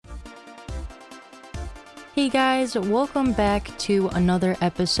Hey guys, welcome back to another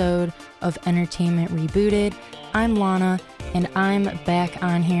episode of Entertainment Rebooted. I'm Lana, and I'm back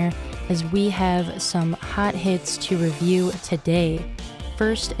on here as we have some hot hits to review today.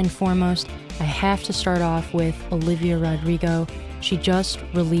 First and foremost, I have to start off with Olivia Rodrigo. She just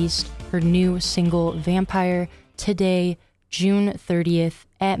released her new single, Vampire, today, June 30th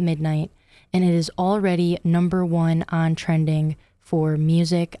at midnight, and it is already number one on trending for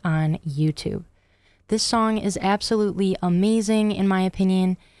music on YouTube. This song is absolutely amazing in my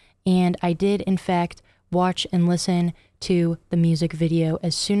opinion, and I did in fact watch and listen to the music video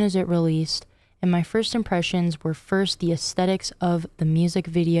as soon as it released, and my first impressions were first the aesthetics of the music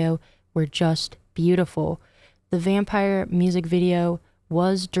video were just beautiful. The Vampire music video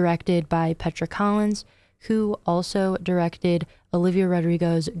was directed by Petra Collins, who also directed Olivia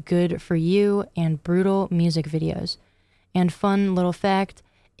Rodrigo's Good For You and Brutal music videos. And fun little fact,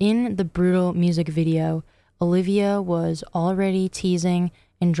 in the Brutal music video, Olivia was already teasing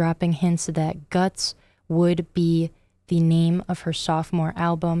and dropping hints that Guts would be the name of her sophomore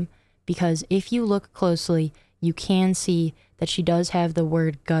album, because if you look closely, you can see that she does have the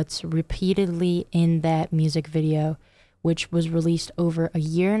word Guts repeatedly in that music video, which was released over a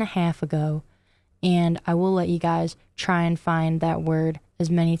year and a half ago, and I will let you guys try and find that word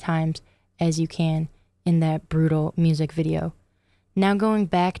as many times as you can in that Brutal music video. Now going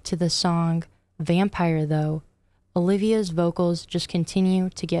back to the song Vampire though, Olivia's vocals just continue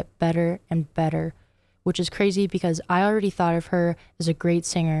to get better and better, which is crazy because I already thought of her as a great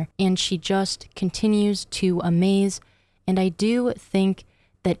singer, and she just continues to amaze. And I do think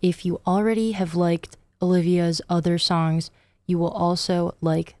that if you already have liked Olivia's other songs, you will also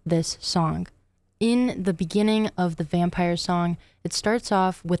like this song. In the beginning of the Vampire song, it starts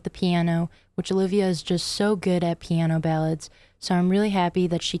off with the piano, which Olivia is just so good at piano ballads, so I'm really happy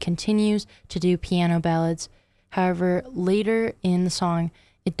that she continues to do piano ballads. However, later in the song,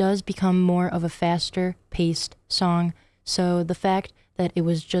 it does become more of a faster paced song, so the fact that it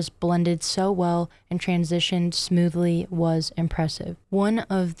was just blended so well and transitioned smoothly was impressive. One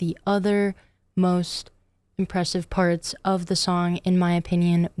of the other most impressive parts of the song, in my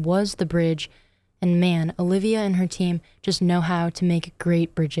opinion, was the bridge. And man, Olivia and her team just know how to make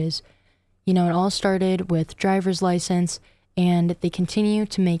great bridges. You know, it all started with Driver's License, and they continue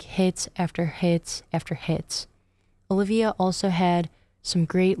to make hits after hits after hits. Olivia also had some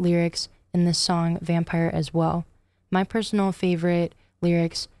great lyrics in this song, Vampire, as well. My personal favorite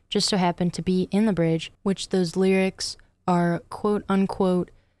lyrics just so happen to be in the bridge, which those lyrics are, quote unquote,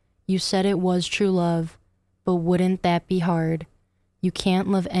 "You said it was true love, but wouldn't that be hard? You can't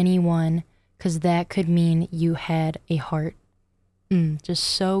love anyone, 'cause that could mean you had a heart." Just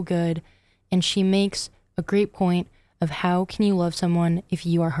so good. And she makes a great point of how can you love someone if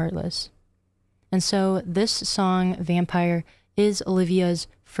you are heartless. And so this song, Vampire, is Olivia's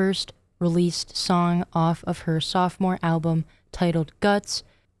first released song off of her sophomore album titled Guts,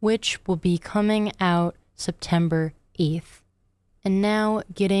 which will be coming out September 8th. And now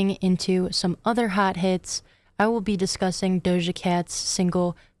getting into some other hot hits, I will be discussing Doja Cat's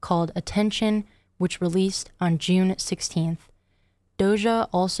single called Attention, which released on June 16th. Doja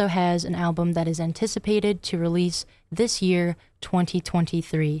also has an album that is anticipated to release this year,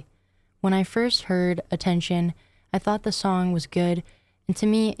 2023. When I first heard Attention, I thought the song was good, and to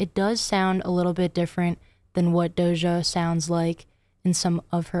me, it does sound a little bit different than what Doja sounds like in some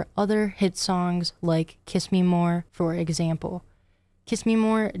of her other hit songs like Kiss Me More, for example. Kiss Me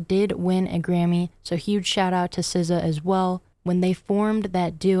More did win a Grammy, so huge shout out to SZA as well. When they formed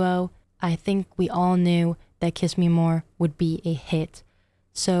that duo, I think we all knew that Kiss Me More would be a hit.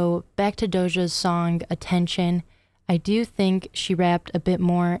 So back to Doja's song Attention, I do think she rapped a bit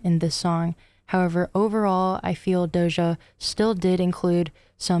more in this song. However, overall, I feel Doja still did include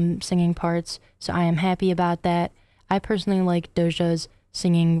some singing parts, so I am happy about that. I personally like Doja's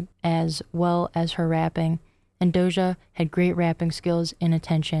singing as well as her rapping, and Doja had great rapping skills in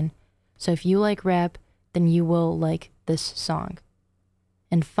Attention. So if you like rap, then you will like this song.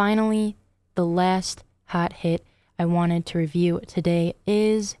 And finally, the last hot hit I wanted to review today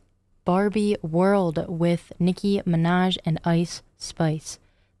is Barbie World with Nicki Minaj and Ice Spice.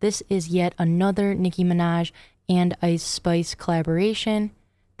 This is yet another Nicki Minaj and Ice Spice collaboration.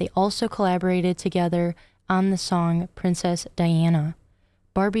 They also collaborated together on the song Princess Diana.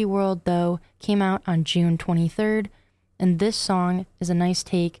 Barbie World, though, came out on June 23rd, and this song is a nice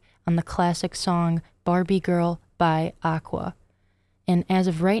take on the classic song Barbie Girl by Aqua. And as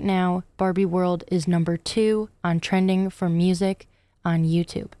of right now, Barbie World is number 2 on trending for music on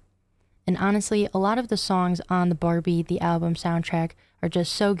YouTube. And honestly, a lot of the songs on the Barbie, the album soundtrack, are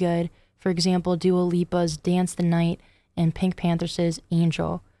just so good. For example, Dua Lipa's Dance the Night and Pink Panthers'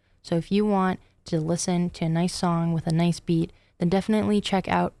 Angel. So if you want to listen to a nice song with a nice beat, then definitely check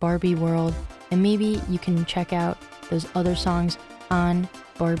out Barbie World, and maybe you can check out those other songs on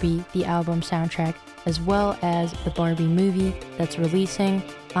Barbie, the album soundtrack, as well as the Barbie movie that's releasing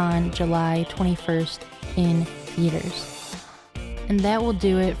on July 21st in theaters. And that will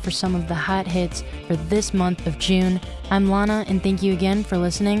do it for some of the hot hits for this month of June. I'm Lana, and thank you again for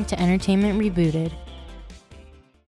listening to Entertainment Rebooted.